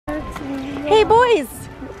Hey boys,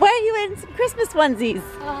 why are you in some Christmas onesies?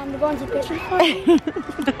 We're going to the Christmas party.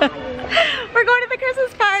 We're going to the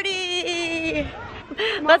Christmas party.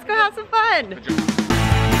 Let's go have some fun.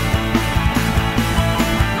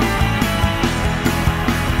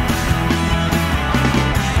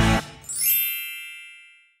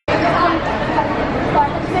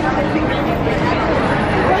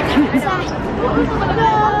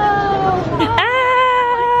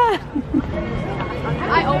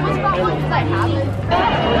 I almost bought one because I have it. Oh,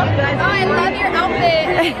 I love your outfit.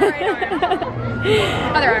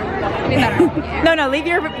 Other arm. I mean that arm. Yeah. No, leave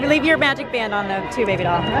your magic band on the too, baby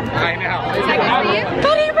doll. I know. Is that good for you?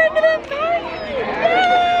 Buddy, we're to the party!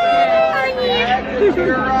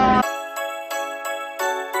 Yay!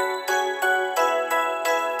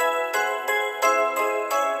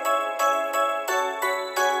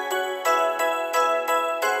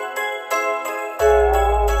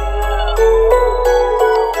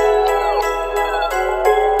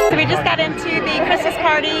 We just got into the Christmas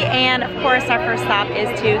party, and of course our first stop is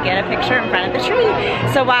to get a picture in front of the tree.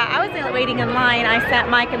 So while I was waiting in line, I sent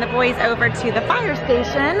Mike and the boys over to the fire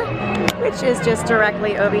station, which is just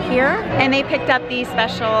directly over here. And they picked up the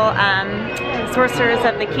special Sorcerers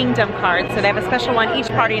of the Kingdom cards. So they have a special one each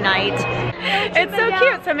party night. It's so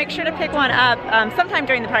cute, so make sure to pick one up sometime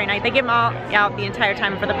during the party night. They give them all out the entire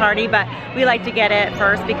time for the party, but we like to get it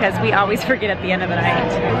first because we always forget at the end of the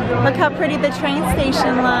night. Look how pretty the train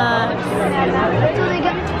station looks.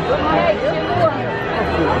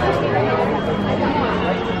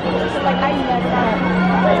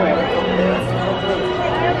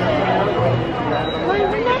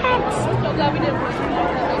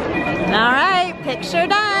 All right, picture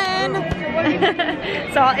done.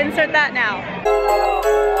 So I'll insert that now.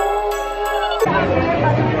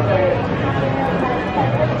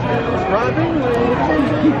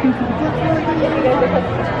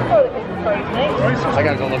 I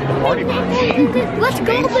gotta go look at the party birds. Let's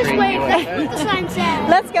go this way. That's what the sign said.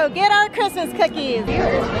 Let's go get our Christmas cookies.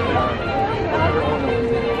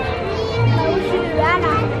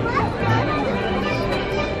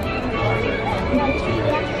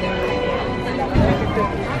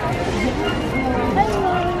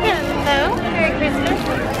 Hello, Merry Christmas.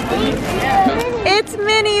 It's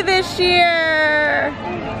Minnie this year.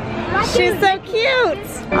 She's so cute.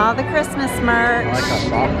 All the Christmas merch. I like how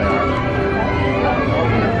soft they are.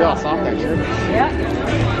 Look how soft that shirt is.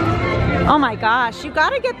 Yeah. Oh my gosh, you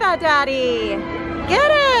gotta get that, Daddy.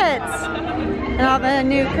 Get it. And all the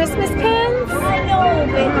new Christmas pins. I know,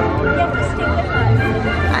 but you have to stay with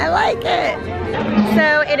us. I like it.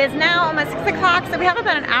 So it is now almost 6 o'clock, so we have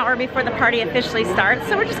about an hour before the party officially starts.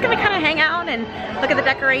 So we're just gonna kind of hang out and look at the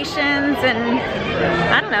decorations and,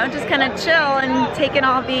 I don't know, just kind of chill and take in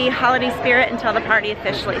all the holiday spirit until the party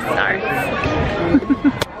officially starts.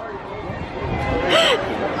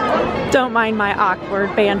 Don't mind my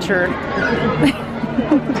awkward banter.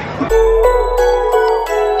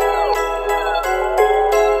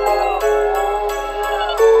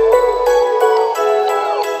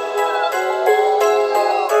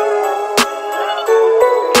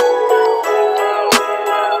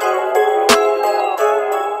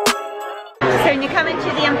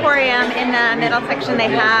 In the middle section they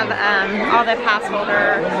have all the pass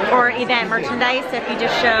holder or event merchandise. So if you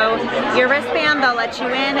just show your wristband, they'll let you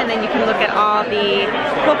in, and then you can look at all the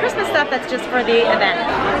cool Christmas stuff that's just for the event.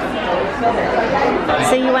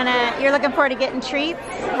 So you're looking forward to getting treats?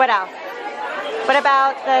 What else? What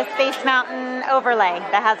about the Space Mountain overlay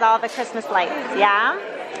that has all the Christmas lights? Yeah?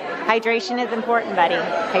 Hydration is important, buddy.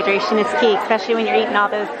 Hydration is key, especially when you're eating all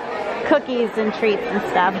those cookies and treats and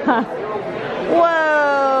stuff. Whoa!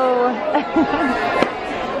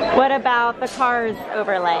 What about the cars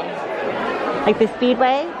overlay? Like the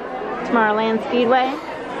Speedway? Tomorrowland Speedway?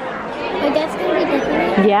 But that's going to be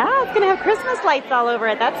different. Yeah, it's going to have Christmas lights all over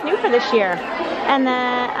it. That's new for this year. And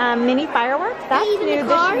the mini fireworks, that's new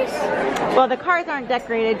this year. Well, the cars aren't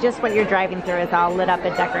decorated, just what you're driving through is all lit up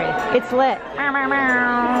and decorated. It's lit.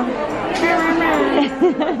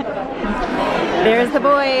 There's the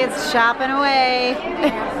boys shopping away.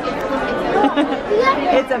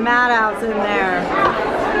 It's a madhouse in there.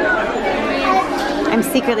 I'm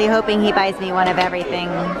secretly hoping he buys me one of everything.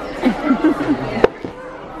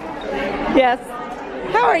 Yes.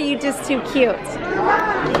 How are you just too cute?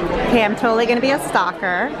 Okay, I'm totally gonna be a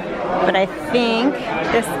stalker, but I think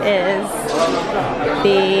this is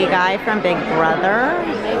the guy from Big Brother.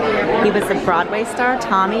 He was a Broadway star,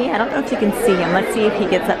 Tommy. I don't know if you can see him. Let's see if he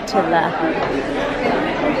gets up to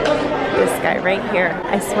this guy right here.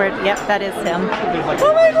 I swear, yep, that is him.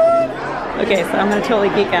 Oh my God! Okay, so I'm gonna totally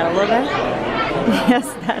geek out a little bit. Yes,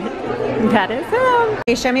 That is him.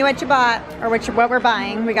 Hey, show me what you bought, or what we're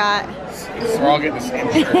buying. We got. So we're all getting the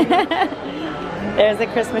same shirt. There's a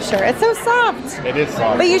Christmas shirt. It's so soft. It is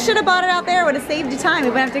soft. But you should have bought it out there. It would have saved you time.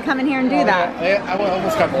 You wouldn't have to come in here and do that. Yeah, I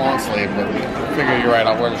almost got the long sleeve, but I figure you're right.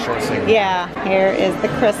 I'll wear the short sleeve. Yeah. Here is the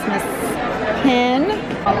Christmas pin.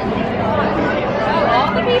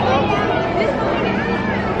 All the people.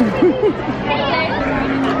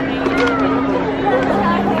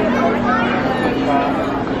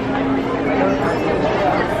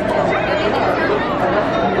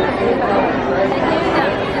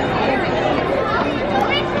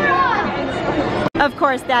 Of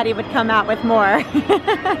course, Daddy would come out with more. I'm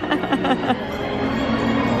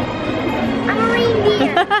a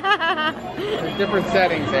reindeer. There's different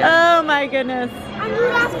settings there. Oh my goodness. I'm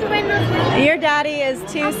Rudolph the Red-Nosed Reindeer. Your daddy is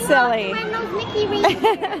too silly. Red-Nosed Mickey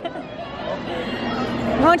Reindeer.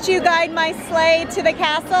 Won't you guide my sleigh to the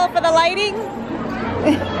castle for the lighting?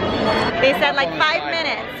 They said like 5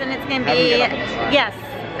 minutes, and it's gonna be, yes,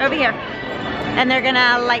 over here. And they're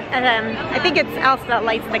gonna light, I think it's Elsa that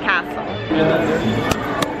lights the castle.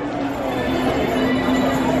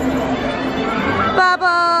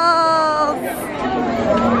 Bubbles!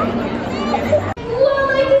 Well,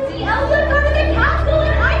 I can see Elsa go to the castle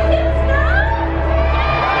and I can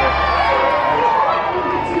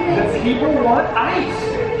Does people want ice?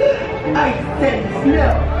 Ice and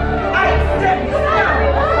snow. Ice and snow.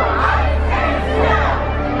 Ice and snow.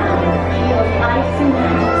 Feel ice and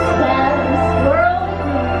snow swirl.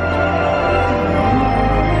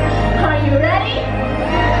 Are you ready?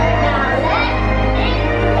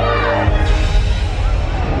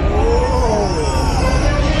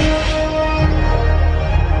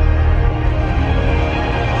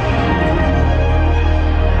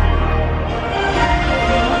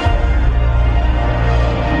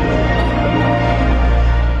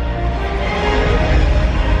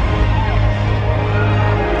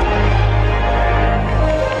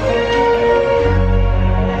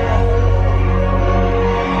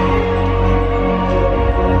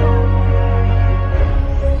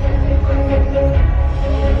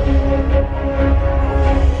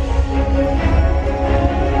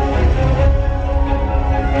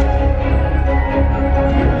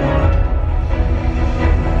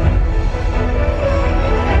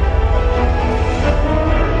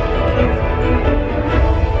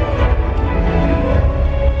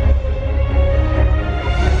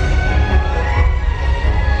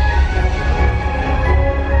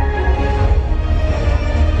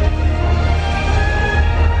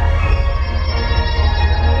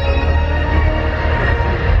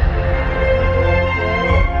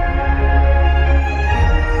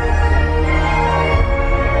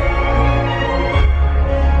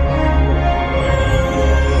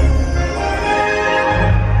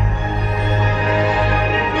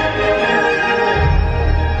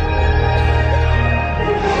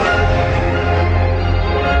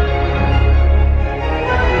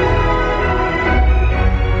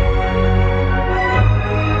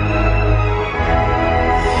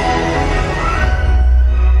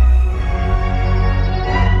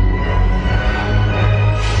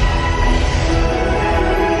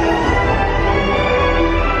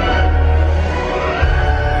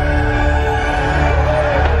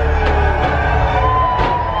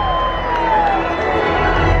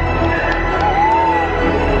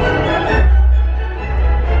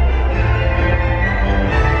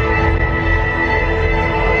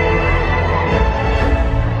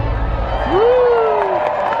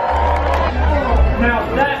 Now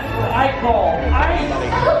let's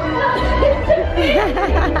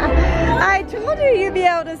I told you you'd be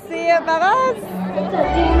able to see it, Bubbles.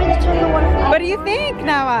 What do you think,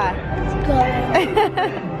 Noah?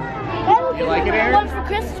 You like it, Aaron? One for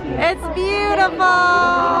Christmas. It's beautiful.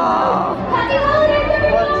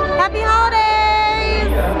 Happy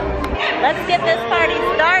holidays. Let's get this party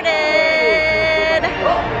started.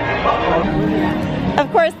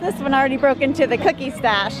 Of course, this one already broke into the cookie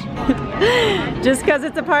stash. Just because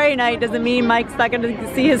it's a party night doesn't mean Mike's not going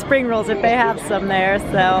to see his spring rolls if they have some there.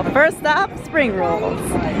 So first stop, spring rolls.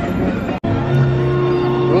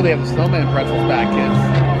 Oh, they have the snowman pretzels back, kids.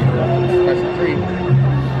 Pretzel treat.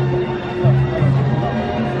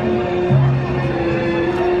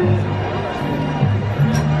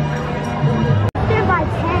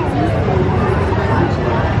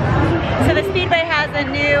 So the Speedway has a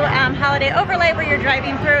new holiday overlay where you're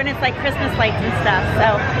driving through and it's like Christmas lights and stuff.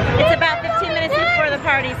 So it's about 15 minutes before the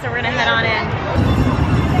party, so we're gonna head on in.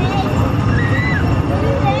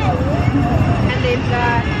 And they've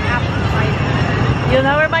got apple cider. You'll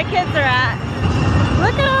know where my kids are at.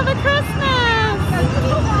 Look at all the Christmas!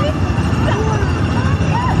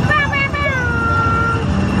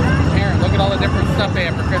 different stuff they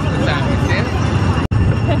have for Christmas time. You see it?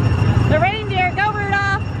 The reindeer, go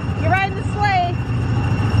Rudolph! You're riding the sleigh.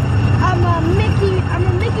 I'm a Mickey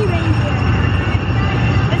reindeer.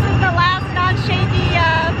 This is the last non-shaky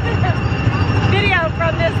video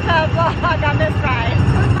from this vlog on this ride.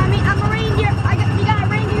 I'm a reindeer. You got a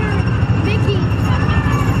reindeer Mickey.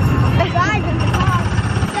 Driving the car.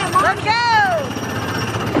 Let's go!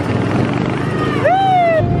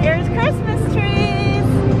 Woo! Here's Christmas trees.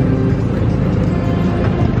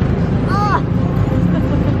 Oh.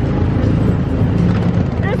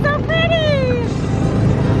 They're so pretty.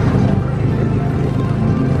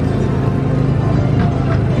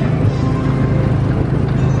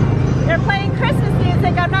 They're playing Christmas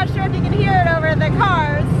music. I'm not sure if you can hear it over the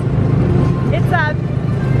cars. It's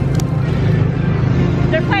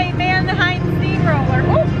they're playing Man Behind the Steamroller.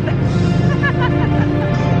 Oh!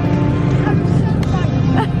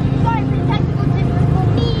 Sorry for technical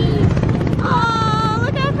difficulties. Oh,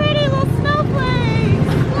 look how pretty little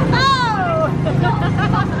snowflakes. Oh!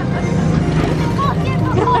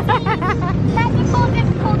 Technical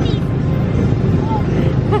difficulties.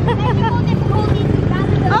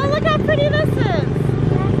 Oh, look how pretty this is.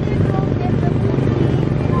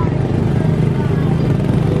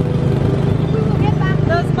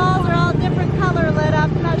 Those balls are all different color lit up.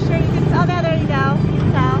 I'm not sure you can tell. Oh, there you go. You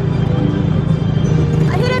can tell.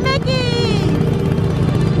 I hit a Mickey!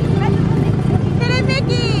 Hit a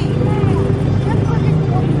Mickey!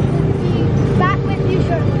 Back with you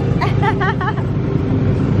shortly.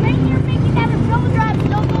 Reindeer Mickey never roll drive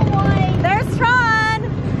solo wine. There's Tron!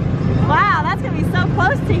 Wow, that's going to be so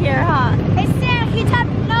close to here, huh? Hey Sam, can you tap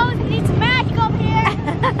your nose? We need some magic over here.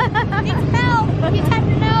 We need some help. Can you tap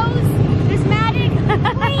your nose? There's magic.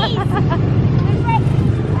 Please. There's right.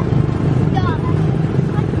 Stop.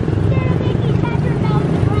 Sarah, Mickey, tap your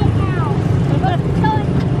nose right now. I'm telling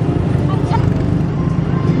you.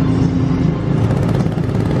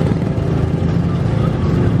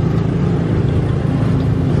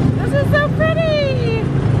 This is so pretty!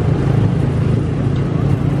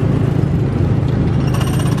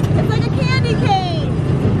 It's like a candy cane!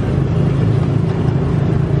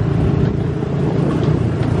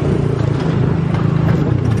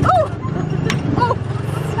 Oh! Oh!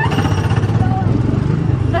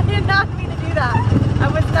 I did not mean to do that. I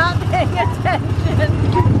was not paying attention.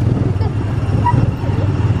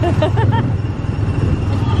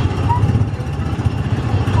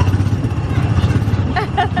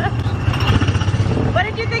 What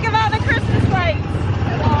did you think about the Christmas lights?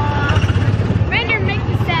 Reindeer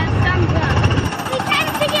Mickey says thumbs up. He kind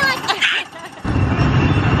of thinking like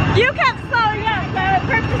You kept slowing up, so I would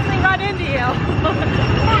purposely run into you.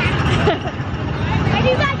 and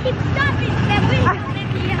you guys keep stopping that we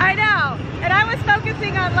I know. And I was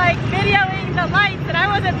focusing on like videoing the lights and I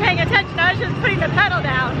wasn't paying attention. I was just putting the pedal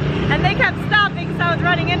down. And they kept stopping, so I was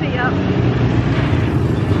running into you.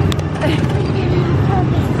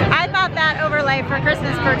 I thought that overlay for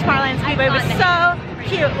Christmas for Tomorrowland Speedway was so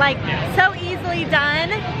cute. Like, so easily done.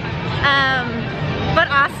 But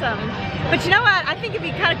awesome. But you know what? I think it'd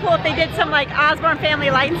be kind of cool if they did some like Osborne family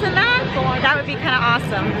lights in that. That would be kind of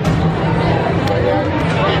awesome.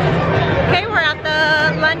 Okay, we're at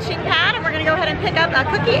the lunching pad and we're gonna go ahead and pick up a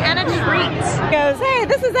cookie and a treat. Goes, hey,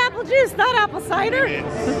 this is apple juice, not apple cider.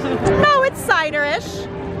 No, it's cider-ish.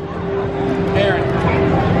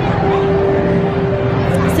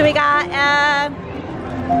 So we got,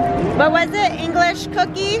 what was it? English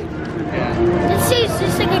cookie? It tastes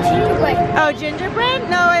just like a gingerbread. Oh, gingerbread?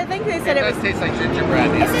 No, I think they said it does was. taste like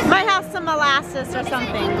gingerbread. Yeah. Might have some molasses or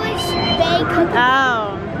something. English baked cookie.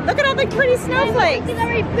 Oh, look at all the pretty snowflakes. It's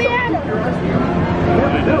already bad.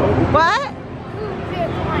 What?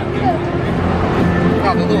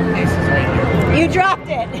 Oh, the little pieces right here. You dropped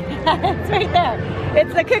it. It's right there.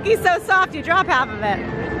 It's the cookie so soft you drop half of it.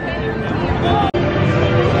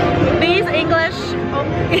 These English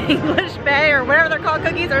Bay or whatever they're called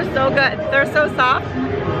cookies are so good. They're so soft.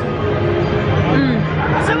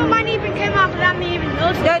 Some of mine even came off without me even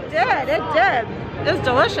noticing. It did. It did. It was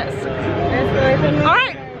delicious. All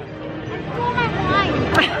right.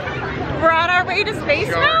 We're on our way to Space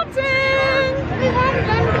Mountain.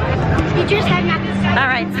 You just had nothing. All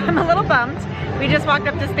right, so I'm a little bummed. We just walked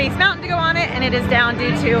up to Space Mountain to go on it and it is down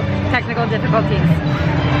due to technical difficulties.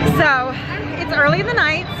 So it's early in the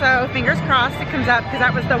night, so fingers crossed it comes up because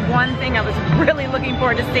that was the one thing I was really looking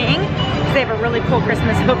forward to seeing because they have a really cool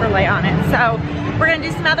Christmas overlay on it. So we're gonna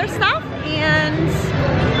do some other stuff and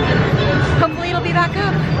hopefully it'll be back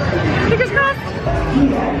up. Fingers crossed.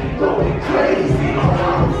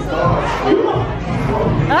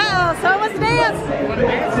 Uh-oh, so it was a dance.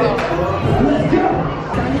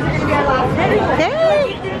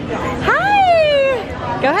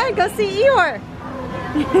 go see Eeyore.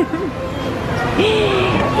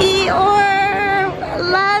 Eeyore,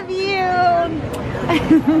 love you.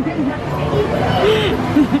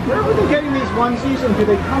 Where are they getting these onesies and do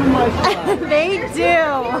they come in my size? They do.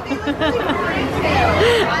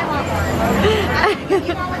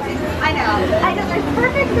 I know, they're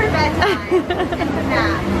perfect for bedtime.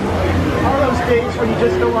 All those days when you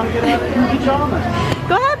just don't want to get out of your pajamas.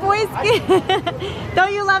 Go ahead, boys.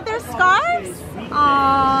 Don't you love their scarves?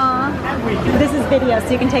 Aww. This is video, so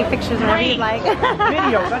you can take pictures whenever you'd like.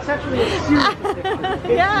 Video, that's actually a serious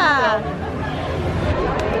picture. Yeah.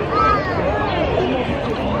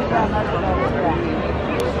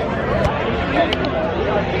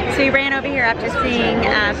 So we ran over here after seeing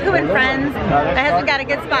Who and Friends. My husband got a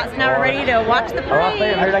good spot, so now we're ready to watch the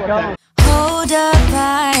parade. Hold up,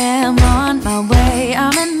 I am on my way,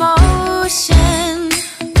 I'm in motion.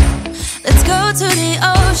 Let's go to the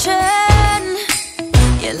ocean.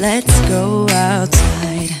 Yeah, let's go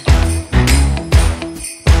outside.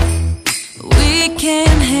 We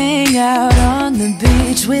can hang out on the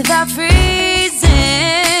beach without freezing.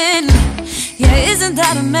 Yeah, isn't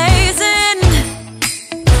that amazing?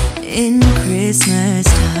 In Christmas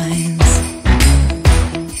times,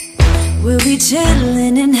 we'll be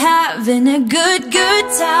chilling and having a good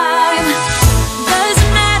time.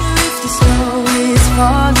 Doesn't matter if the snow is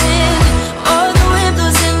falling or the wind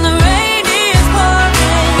blows and the rain is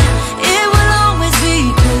pouring. It will always be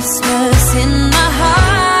Christmas in my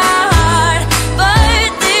heart.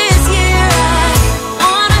 But this year I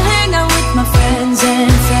wanna hang out with my friends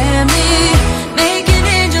and family, making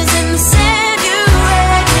angels in the sand.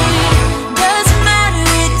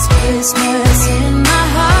 Christmas in my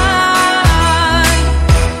heart,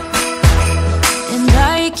 and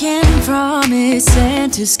I can promise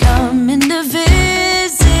Santa's coming to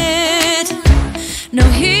visit. No,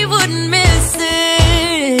 he wouldn't miss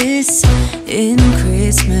this in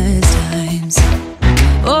Christmas times.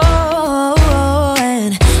 Oh,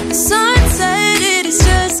 and the sun said it is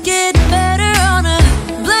just getting better on a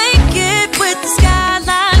blanket with the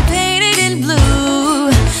skyline painted in blue.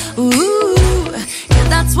 Ooh,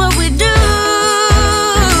 that's what we do.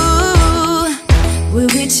 We'll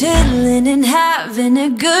be chilling and having a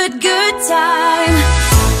good time.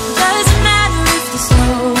 Doesn't matter if the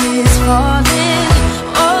snow is falling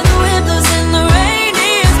or the wind blows and the rain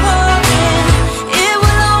is pouring. It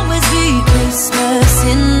will always be Christmas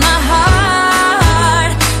in my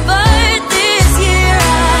heart. But this year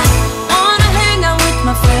I wanna hang out with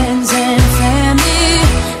my friends and family,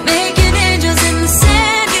 making angels in the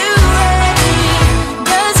sand. You ready?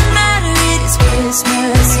 Doesn't matter, it is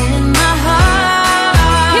Christmas in my heart.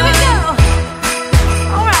 Here we go.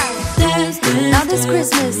 All right. Dance, dance, Now this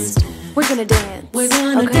Christmas, we're gonna dance. we're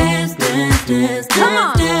gonna Okay. dance, dance, dance, Come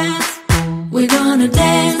on. dance. We're gonna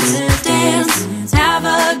dance, dance, have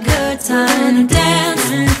a good time. Dance,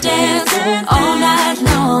 dance, all night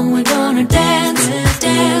long. We're gonna dance,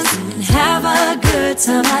 dance, and have a good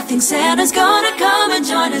time. I think Santa's gonna come and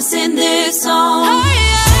join us in this song.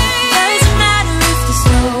 Doesn't matter if the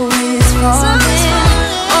snow is falling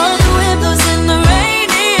or the wind blows and the rain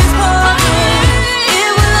is pouring.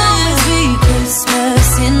 It will always be Christmas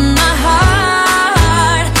in my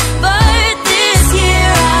heart. But this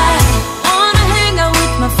year I wanna hang out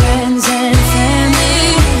with my friends and family,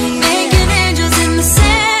 making angels in the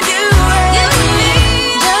sand. You ready?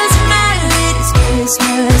 Doesn't matter, it is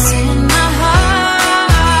Christmas in my heart.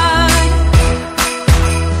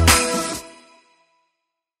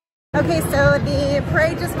 Okay, so the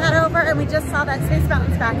parade just got over and we just saw that Space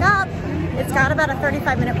Mountain's back up. It's got about a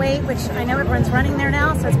 35-minute wait, which I know everyone's running there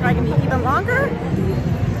now, so it's probably gonna be even longer.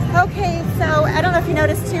 Okay, so I don't know if you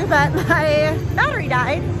noticed too, but my battery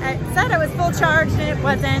died. It said I was full charged and it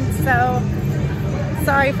wasn't, so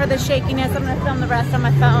sorry for the shakiness. I'm gonna film the rest on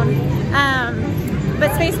my phone.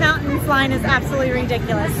 But Space Mountain's line is absolutely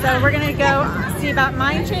ridiculous. So we're gonna go see about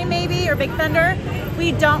Mine Train maybe, or Big Thunder.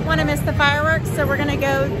 We don't wanna miss the fireworks, so we're gonna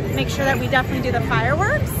go make sure that we definitely do the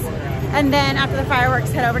fireworks. And then after the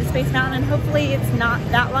fireworks, head over to Space Mountain, and hopefully it's not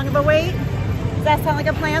that long of a wait. Does that sound like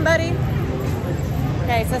a plan, buddy?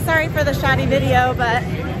 Okay, so sorry for the shoddy video, but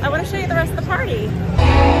I wanna show you the rest of the party.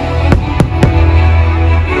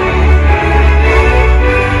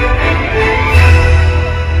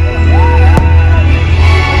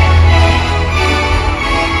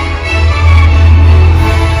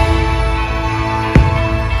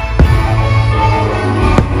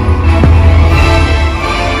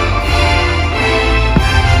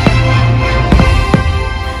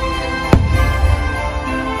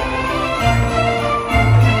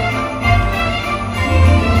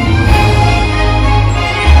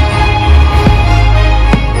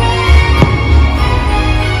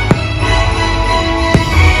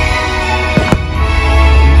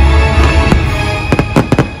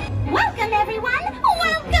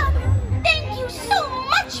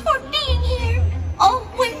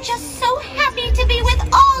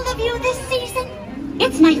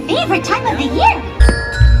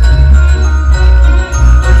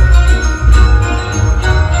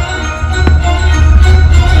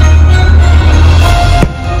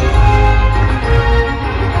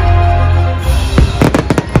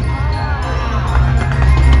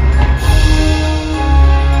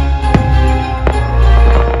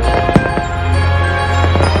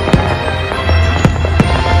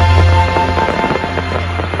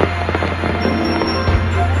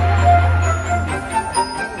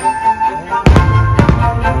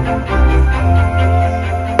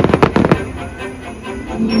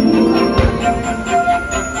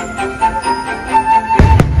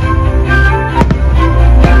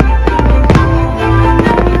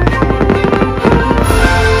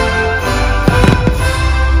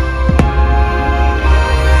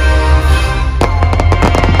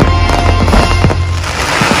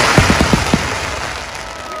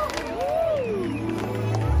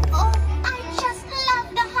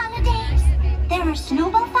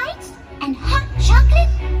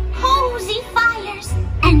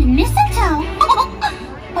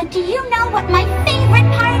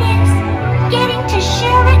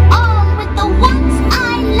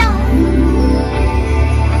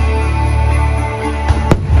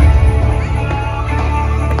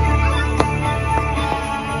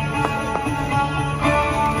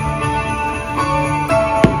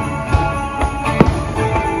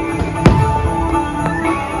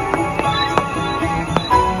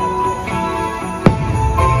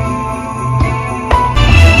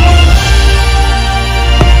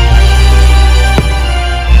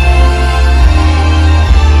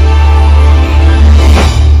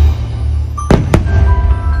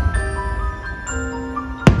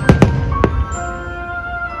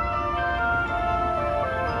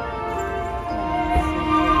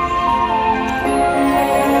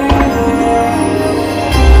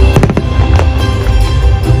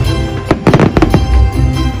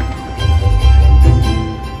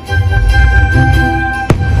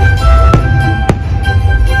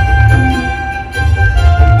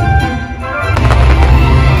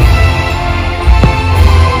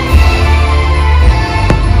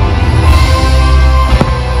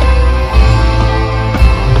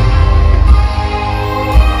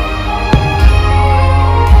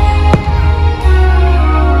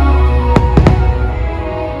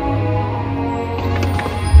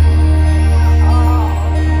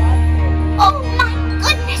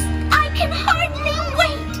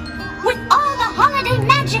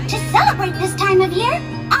 get to celebrate this time of year.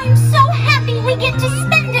 I'm so happy we get to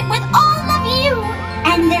spend it with all of you.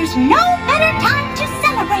 And there's no better time to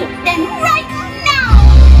celebrate than right now.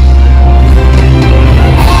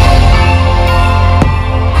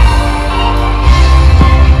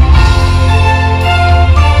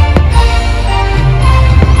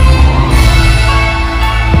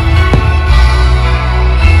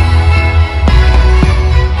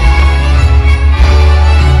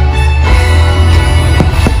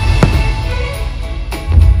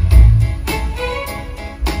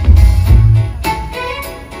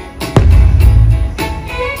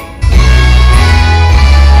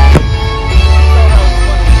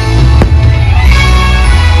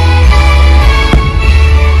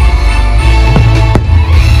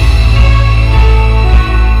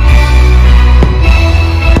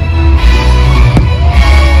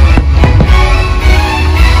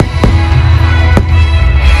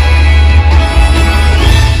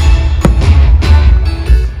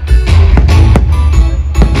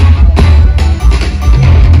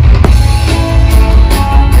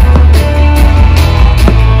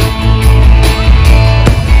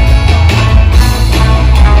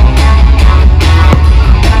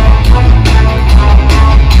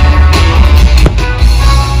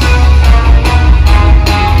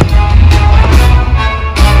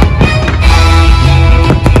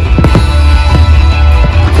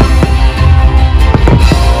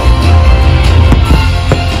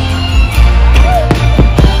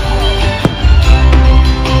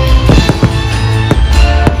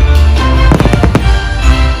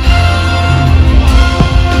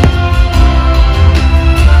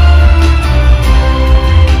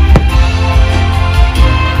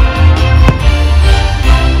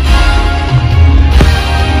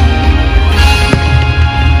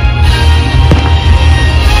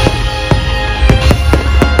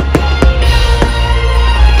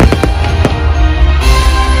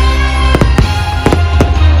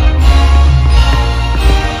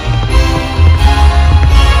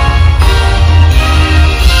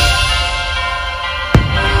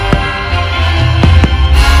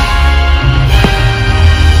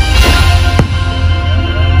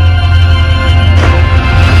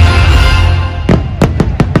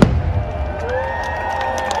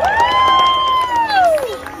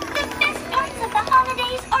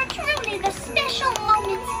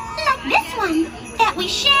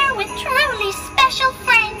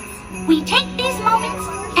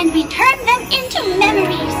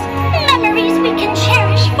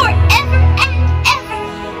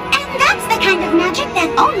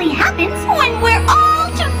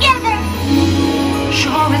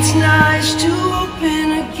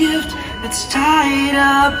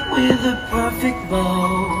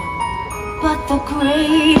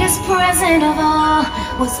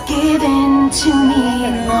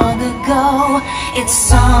 It's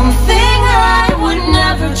something I would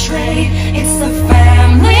never trade. It's the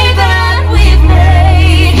family that we've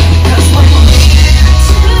made. 'Cause when we're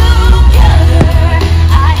together,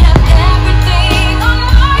 I have everything on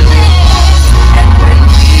my list. And when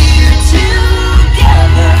we're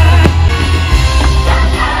together,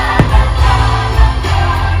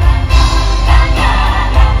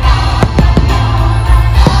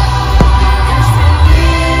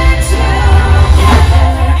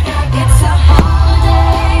 it's a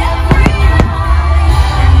holiday every night.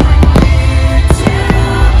 And when we're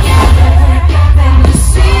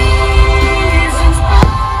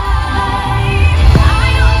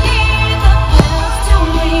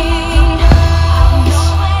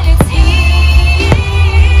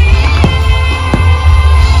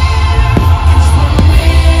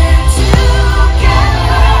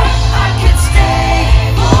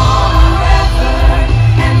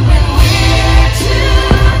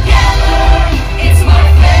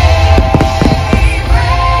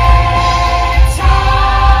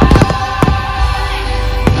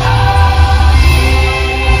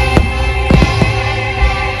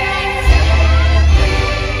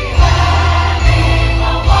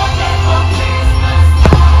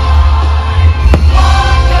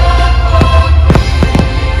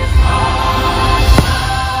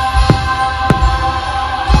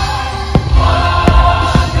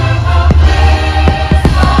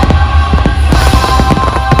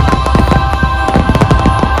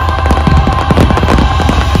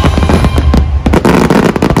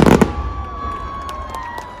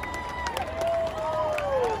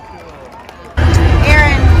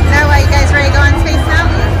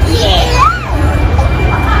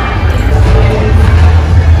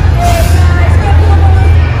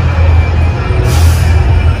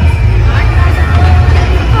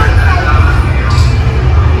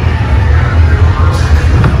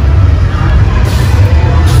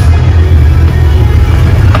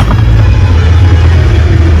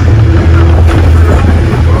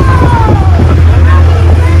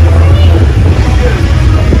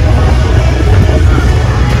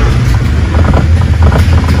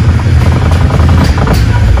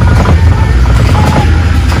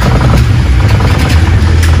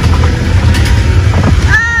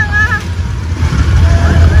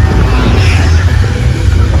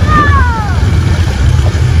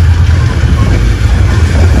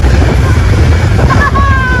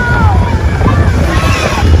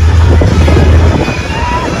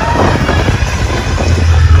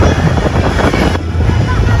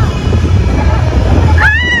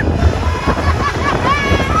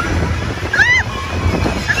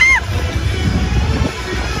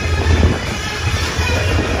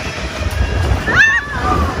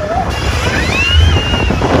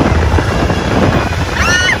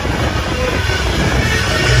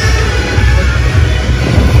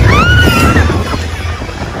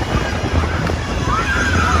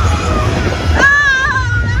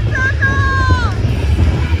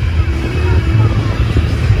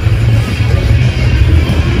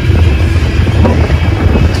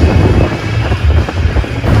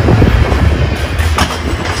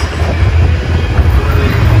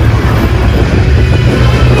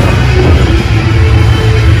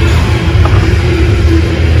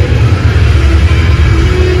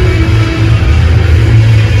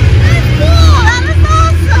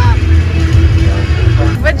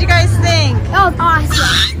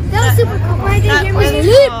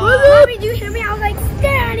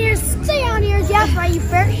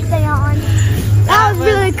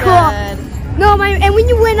No, and when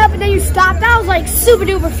you went up and then you stopped, that was like super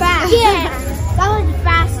duper fast. Yeah, that was the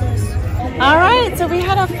fastest. All right, so we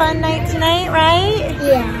had a fun night tonight, right?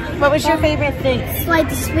 Yeah. What was your favorite thing? Like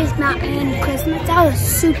the Space Mountain and Christmas, that was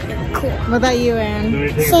super cool. What about you,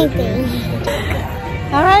 Aaron? Same thing.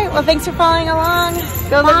 All right, well, thanks for following along.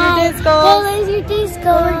 Go live your DisGoals. Go live your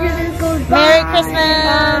DisGoals. Merry Christmas.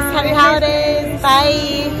 Happy holidays.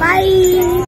 Bye. Bye.